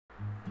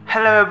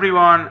Hello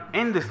everyone,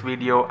 in this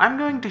video I'm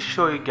going to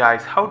show you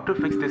guys how to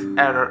fix this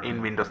error in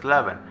Windows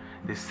 11.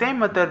 The same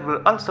method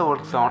will also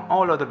work on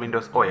all other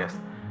Windows OS.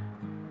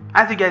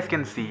 As you guys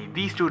can see,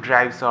 these two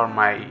drives are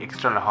my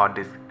external hard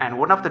disk and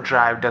one of the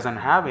drive doesn't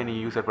have any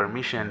user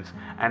permissions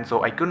and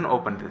so I couldn't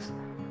open this.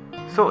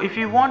 So if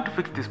you want to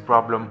fix this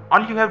problem,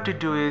 all you have to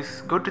do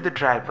is go to the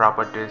drive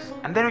properties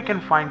and then you can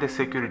find the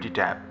security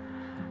tab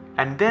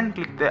and then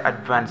click the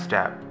advanced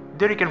tab.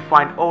 There you can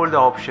find all the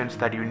options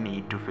that you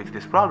need to fix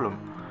this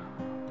problem.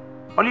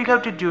 All you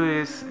have to do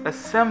is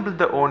assemble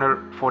the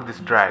owner for this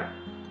drive.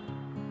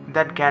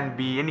 That can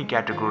be any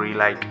category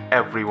like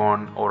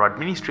everyone or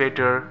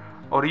administrator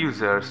or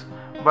users,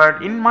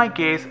 but in my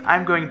case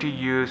I'm going to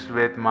use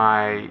with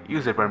my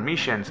user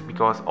permissions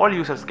because all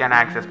users can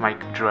access my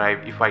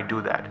drive if I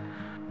do that.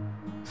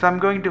 So I'm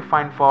going to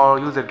find for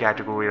user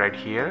category right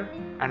here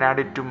and add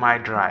it to my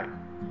drive.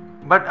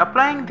 But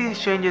applying these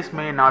changes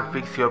may not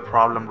fix your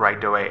problem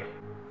right away,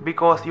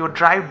 because your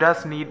drive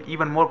does need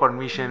even more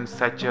permissions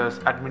such as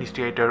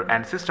administrator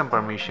and system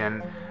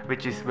permission,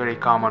 which is very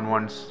common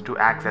ones to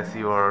access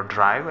your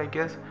drive, I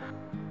guess.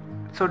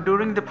 So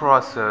during the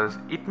process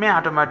it may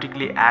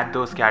automatically add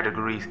those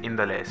categories in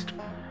the list,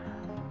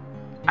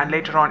 and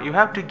later on you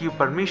have to give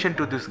permission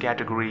to these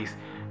categories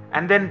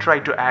and then try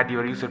to add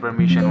your user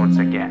permission once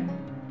again.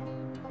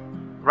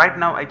 Right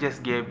now I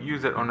just gave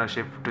user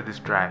ownership to this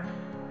drive,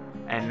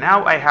 and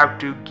now I have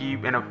to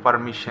give enough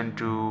permission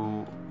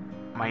to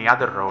my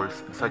other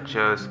roles such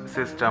as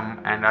system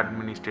and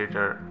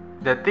administrator.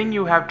 The thing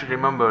you have to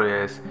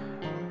remember is,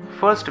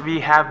 first we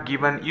have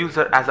given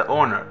user as a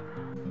owner,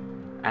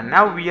 and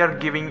now we are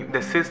giving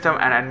the system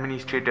and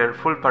administrator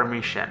full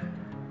permission.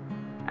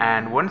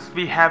 And once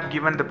we have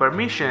given the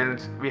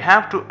permissions, we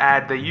have to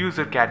add the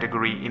user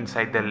category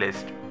inside the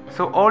list,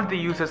 so all the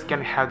users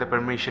can have the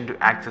permission to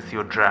access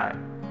your drive.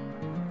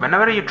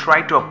 Whenever you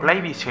try to apply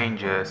these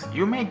changes,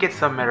 you may get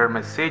some error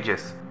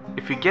messages.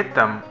 If you get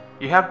them,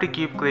 you have to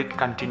keep click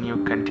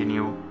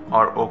continue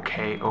or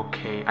OK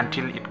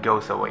until it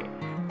goes away,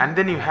 and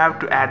then you have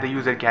to add the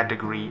user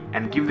category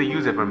and give the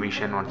user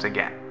permission once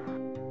again.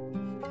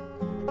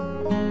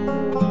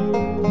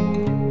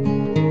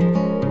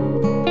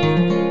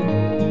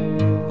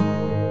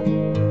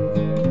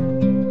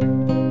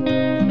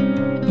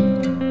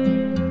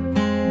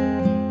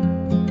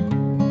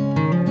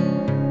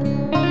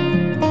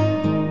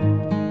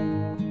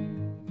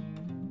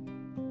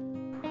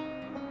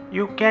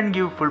 You can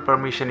give full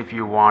permission if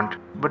you want,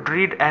 but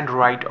read and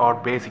write or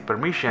basic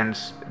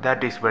permissions,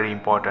 that is very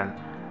important.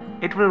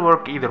 It will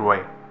work either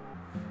way.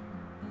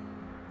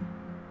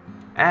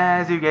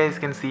 As you guys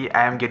can see,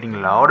 I am getting a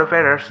lot of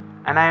errors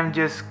and I am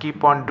just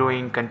keep on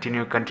doing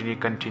continue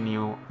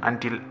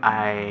until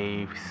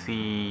I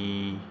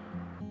see.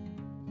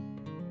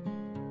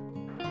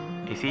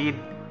 You see,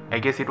 I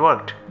guess it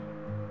worked.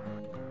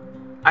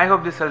 I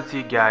hope this helps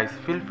you guys.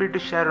 Feel free to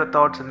share your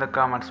thoughts in the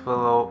comments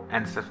below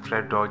and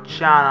subscribe to our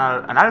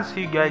channel, and I'll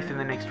see you guys in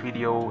the next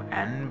video,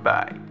 and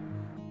bye.